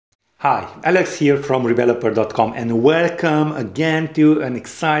Hi, Alex here from Rebeloper.com and welcome again to an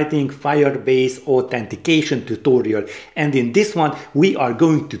exciting Firebase authentication tutorial. And in this one, we are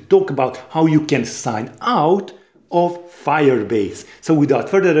going to talk about how you can sign out of Firebase. So without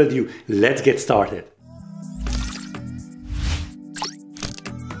further ado, let's get started.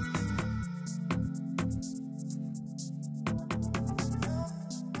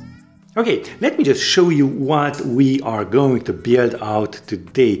 Okay, let me just show you what we are going to build out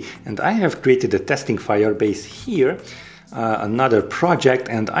today. And I have created a testing Firebase here, another project,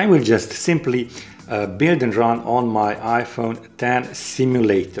 and I will just simply build and run on my iPhone X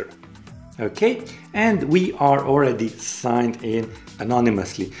simulator. Okay, and we are already signed in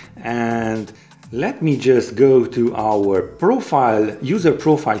anonymously. And let me just go to our profile, user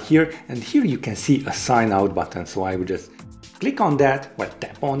profile here, and here you can see a sign out button. So I will just click on that, well,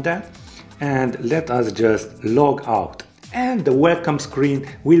 tap on that, and let us just log out. And the welcome screen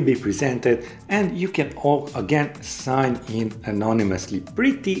will be presented and you can all again sign in anonymously.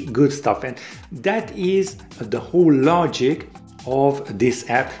 Pretty good stuff. And that is the whole logic of this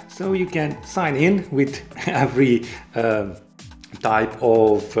app. So you can sign in with every type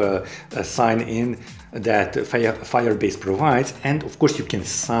of sign in that Firebase provides, and of course you can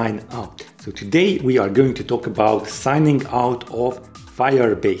sign out. So today we are going to talk about signing out of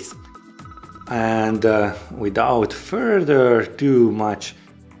Firebase. And without further too much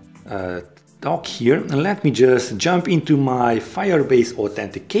talk here, let me just jump into my Firebase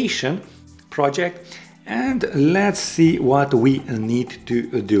Authentication project and let's see what we need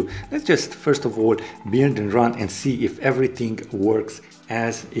to do. Let's just first of all build and run and see if everything works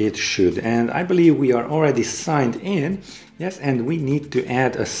as it should. And I believe we are already signed in. Yes, and we need to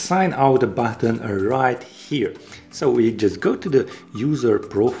add a sign out button right here. So we just go to the user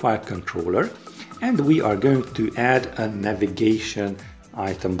profile controller and we are going to add a navigation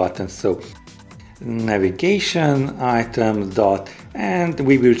item button. So navigation item dot, and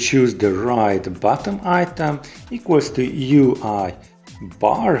we will choose the right bottom item equals to UI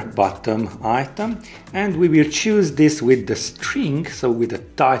bar bottom item, and we will choose this with the string, so with the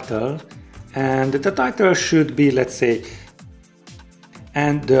title, and the title should be, let's say,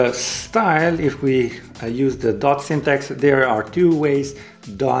 and the style, if we use the dot syntax, there are two ways,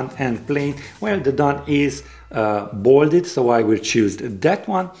 done and plain. Well, the done is bolded, so I will choose that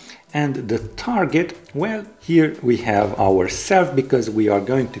one. And the target, well, here we have ourselves because we are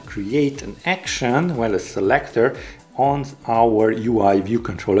going to create an action, well, a selector on our UI view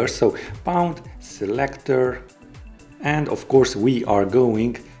controller. So pound selector, and of course we are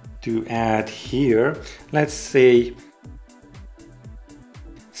going to add here, let's say,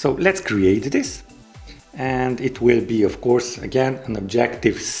 so let's create this, and it will be, of course, again, an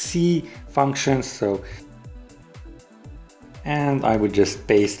Objective-C function. So, and I would just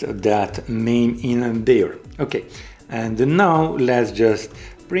paste that name in there. Okay, and now let's just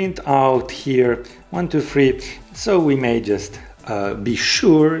print out here 1, 2, 3. So we may just be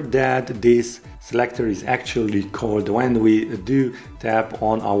sure that this selector is actually called when we do tap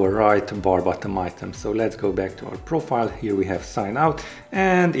on our right bar bottom item. So let's go back to our profile. Here we have sign out,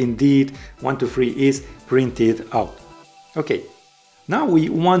 and indeed 1, 2, 3 is printed out. Okay, now we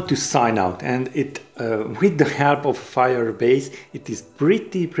want to sign out, and it with the help of Firebase, it is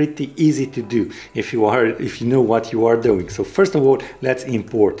pretty easy to do if you know what you are doing. So first of all, let's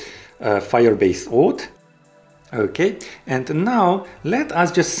import Firebase auth. Okay, and now let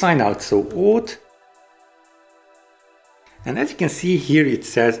us just sign out. So auth, and as you can see here, it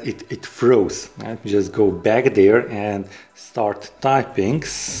says it froze. Let me just go back there and start typing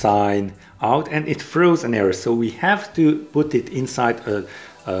sign out, and it froze an error. So we have to put it inside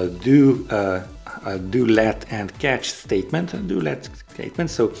a do let and catch statement.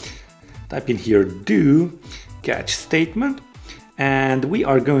 So type in here do catch statement, and we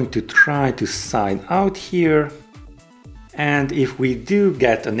are going to try to sign out here. And if we do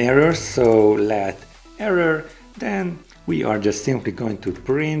get an error, so let error, then we are just simply going to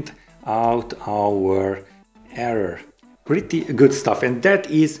print out our error. Pretty good stuff, and that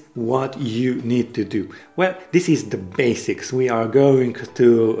is what you need to do. Well, this is the basics. We are going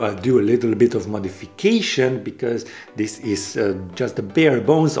to do a little bit of modification because this is just the bare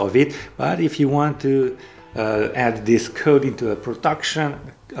bones of it. But if you want to add this code into a production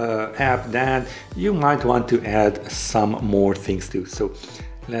app, then you might want to add some more things too. So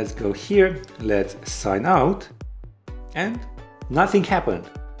let's go here, let's sign out, and nothing happened.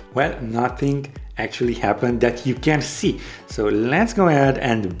 Well, nothing actually happened that you can see. So let's go ahead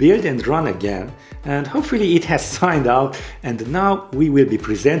and build and run again, and hopefully it has signed out, and now we will be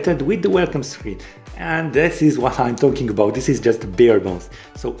presented with the welcome screen. And this is what I'm talking about. This is just bare bones.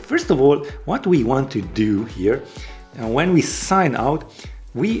 So first of all, what we want to do here, when we sign out,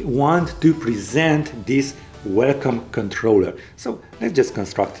 we want to present this welcome controller. So let's just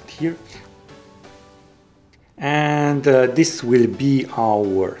construct it here. And this will be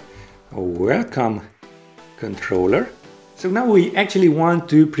our welcome controller. So now we actually want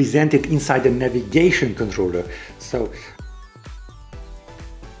to present it inside the navigation controller. So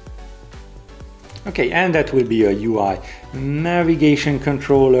okay, and that will be a UI navigation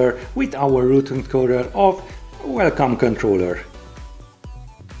controller with our root encoder of welcome controller.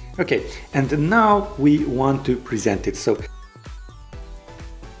 Okay, and now we want to present it. So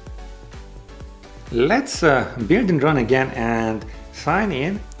let's build and run again and sign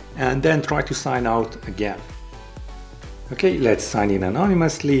in, and then try to sign out again. Okay, let's sign in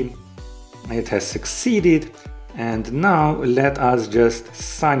anonymously. It has succeeded, and now let us just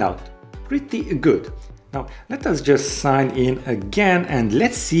sign out. Pretty good. Now let us just sign in again, and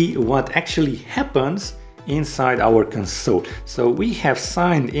let's see what actually happens inside our console. So we have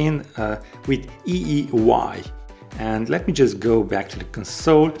signed in with EEY, and let me just go back to the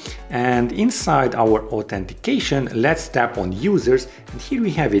console, and inside our authentication, let's tap on users, and here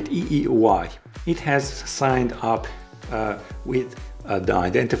we have it, EEY. It has signed up with the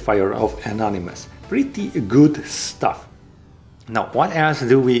identifier of anonymous. Pretty good stuff. Now, what else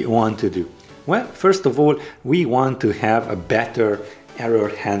do we want to do? Well, first of all, we want to have a better error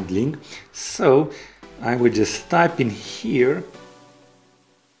handling. So I will just type in here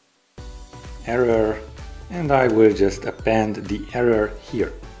error, and I will just append the error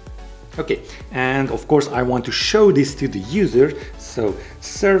here. Okay, and of course I want to show this to the user. So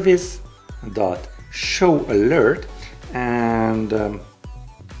service.showAlert, and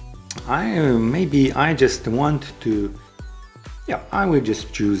I just want to, I will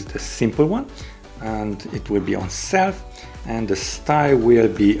just choose the simple one, and it will be on self, and the style will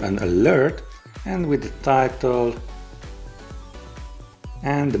be an alert, and with the title,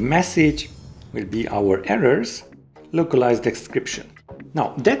 and the message will be our errors, localized description.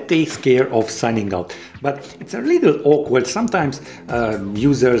 Now that takes care of signing out, but it's a little awkward. Sometimes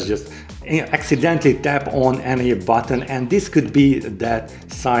users just accidentally tap on any button, and this could be that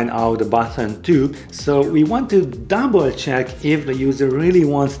sign out button too. So we want to double check if the user really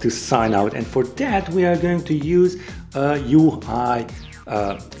wants to sign out, and for that we are going to use a UI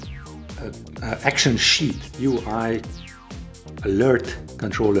action sheet, UI alert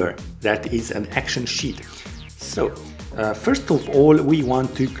controller. That is an action sheet. So first of all, we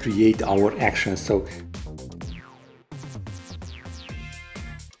want to create our action. So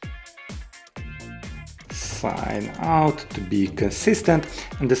sign out to be consistent,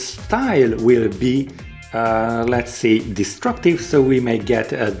 and the style will be let's say destructive, so we may get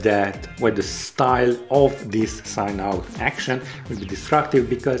that where the style of this sign out action will be destructive,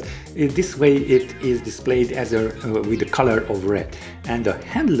 because this way it is displayed as with the color of red. And the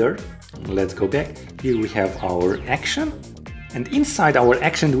handler, let's go back, here we have our action, and inside our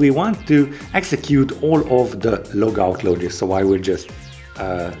action we want to execute all of the logout logic. So I will just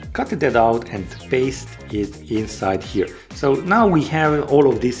cut that out and paste it inside here. So now we have all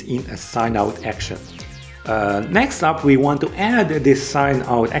of this in a sign out action. Next up, we want to add this sign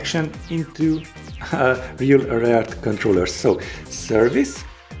out action into a real alert controller. So service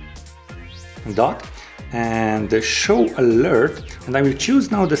dot and show alert, and I will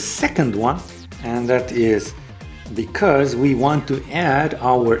choose now the second one, and that is because we want to add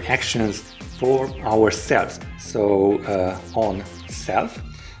our actions for ourselves. So on self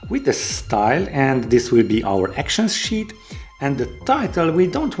with the style, and this will be our actions sheet. And the title, we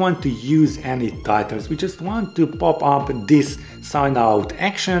don't want to use any titles, we just want to pop up this sign out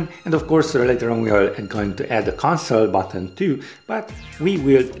action, and of course later on we are going to add a console button too, but we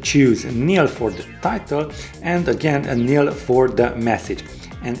will choose nil for the title, and again a nil for the message.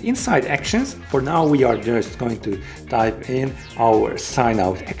 And inside actions, for now we are just going to type in our sign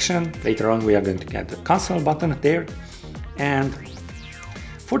out action. Later on we are going to get the console button there, and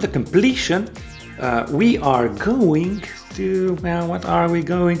for the completion we are going to, well, what are we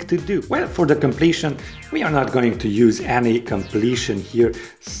going to do? Well, for the completion, we are not going to use any completion here.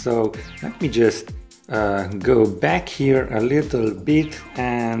 So let me just go back here a little bit,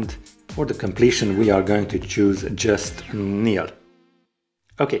 and for the completion, we are going to choose just nil.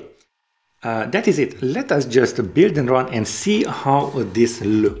 Okay, that is it. Let us just build and run and see how this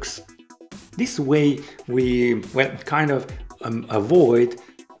looks. This way we, well, kind of avoid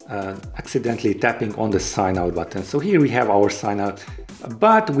accidentally tapping on the sign out button. So here we have our sign out,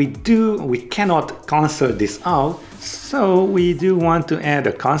 but we cannot cancel this out. So we do want to add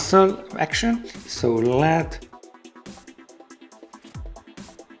a cancel action. So let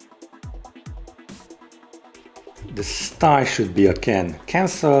the style should be again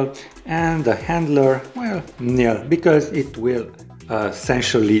cancel, and the handler, well, nil, because it will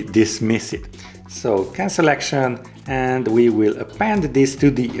essentially dismiss it. So cancel action, and we will append this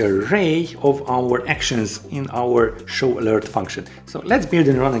to the array of our actions in our show alert function. So let's build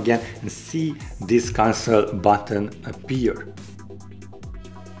and run again and see this cancel button appear.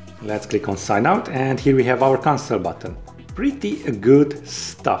 Let's click on sign out, and here we have our cancel button. Pretty good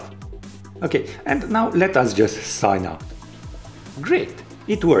stuff. Okay, and now let us just sign out. Great,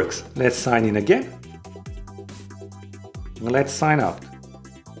 it works. Let's sign in again. Let's sign out.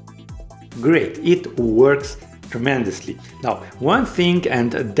 Great, it works tremendously. Now, one thing,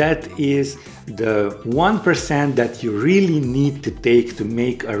 and that is the 1% that you really need to take to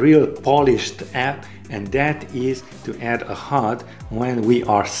make a real polished app, and that is to add a HUD when we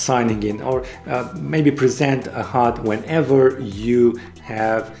are signing in, or maybe present a HUD whenever you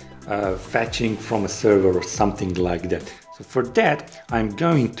have fetching from a server or something like that. So for that, I'm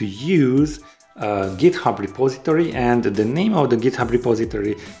going to use a GitHub repository, and the name of the GitHub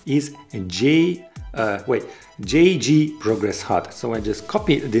repository is JG Progress HUD. So I just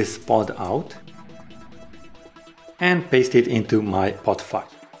copy this pod out and paste it into my pod file.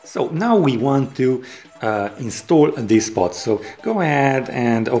 So now we want to install this pod. So go ahead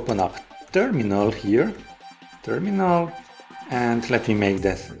and open up terminal here, terminal, and let me make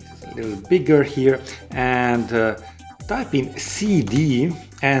this a little bigger here, and type in cd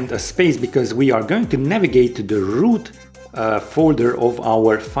and a space, because we are going to navigate to the root folder of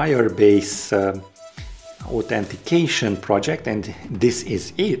our Firebase Authentication project, and this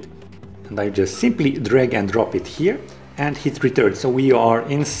is it. And I just simply drag and drop it here and hit return. So we are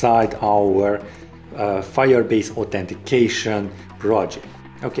inside our Firebase Authentication project.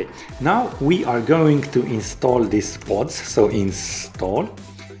 Okay, now we are going to install these pods. So install,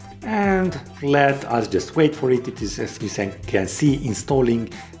 and let us just wait for it. It is, as you can see, installing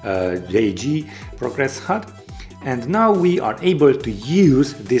JG Progress HUD. And now we are able to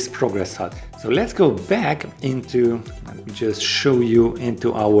use this Progress HUD. So let's go back into, let me just show you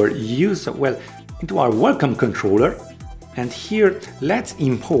into our into our welcome controller. And here, let's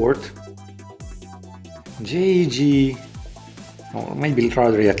import JG, or maybe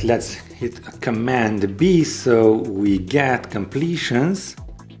rather yet, let's hit Command B so we get completions.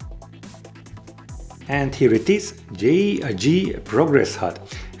 And here it is, JG Progress HUD.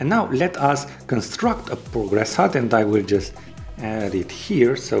 And now let us construct a Progress HUD, and I will just add it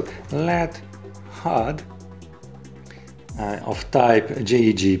here. So let HUD of type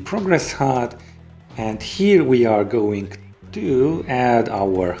JG Progress HUD, and here we are going to add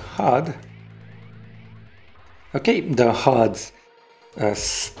our HUD. Okay, the HUD's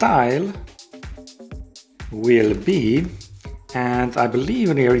style will be, and I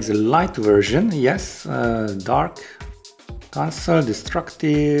believe there is a light version, yes, dark, cancel,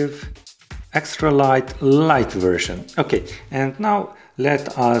 destructive, extra light, light version. Okay, and now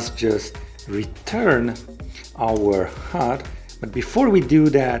let us just return our HUD, but before we do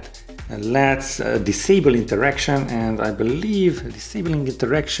that, let's disable interaction, and I believe disabling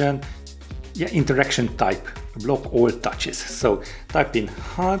interaction, yeah, interaction type, block all touches. So type in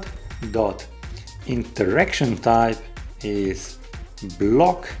HUD.interaction type is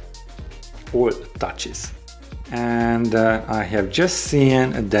block all touches. And I have just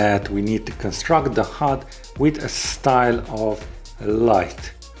seen that we need to construct the HUD with a style of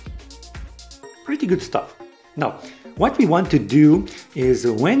light. Pretty good stuff. Now, what we want to do is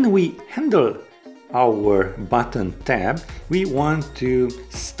when we handle our button tab, we want to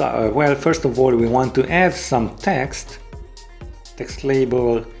start, well, first of all, we want to add some text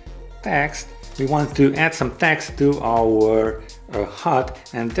label, text. We want to add some text to our HUD,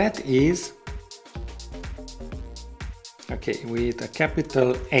 and that is, okay, with a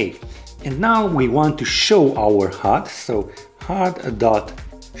capital A. And now we want to show our HUD, so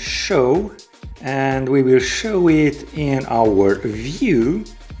HUD.show, and we will show it in our view,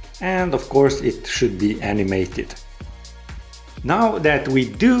 and of course it should be animated. Now that we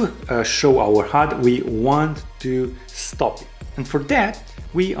do show our HUD, we want to stop it, and for that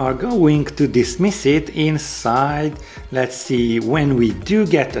we are going to dismiss it inside, let's see, when we do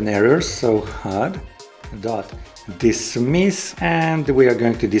get an error, so HUD.dismiss, and we are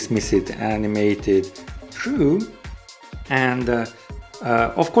going to dismiss it animated true. And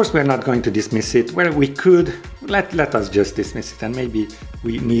of course we are not going to dismiss it, well, we could, let us just dismiss it, and maybe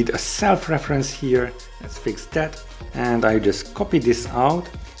we need a self-reference here. Let's fix that. And I just copy this out.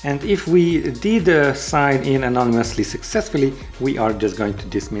 And if we did sign in anonymously successfully, we are just going to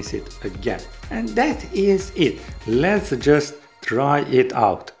dismiss it again. And that is it. Let's just try it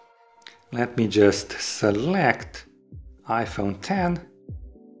out. Let me just select iPhone 10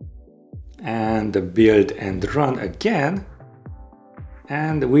 and build and run again.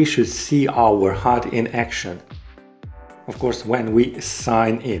 And we should see our HUD in action. Of course, when we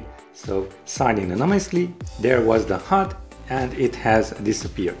sign in. So sign in anonymously, there was the HUD and it has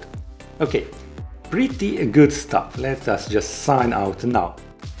disappeared. Okay, pretty good stuff. Let us just sign out now.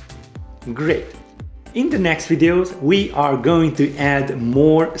 Great. In the next videos, we are going to add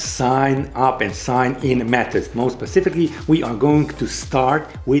more sign up and sign in methods. More specifically, we are going to start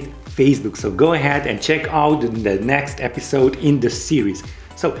with Facebook. So go ahead and check out the next episode in the series.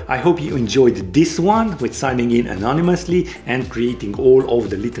 So I hope you enjoyed this one with signing in anonymously and creating all of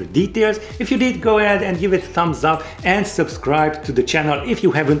the little details. If you did, go ahead and give it a thumbs up and subscribe to the channel if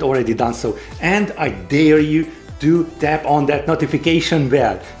you haven't already done so. And I dare you to tap on that notification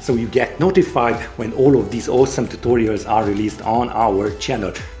bell so you get notified when all of these awesome tutorials are released on our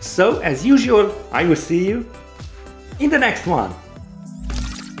channel. So as usual, I will see you in the next one.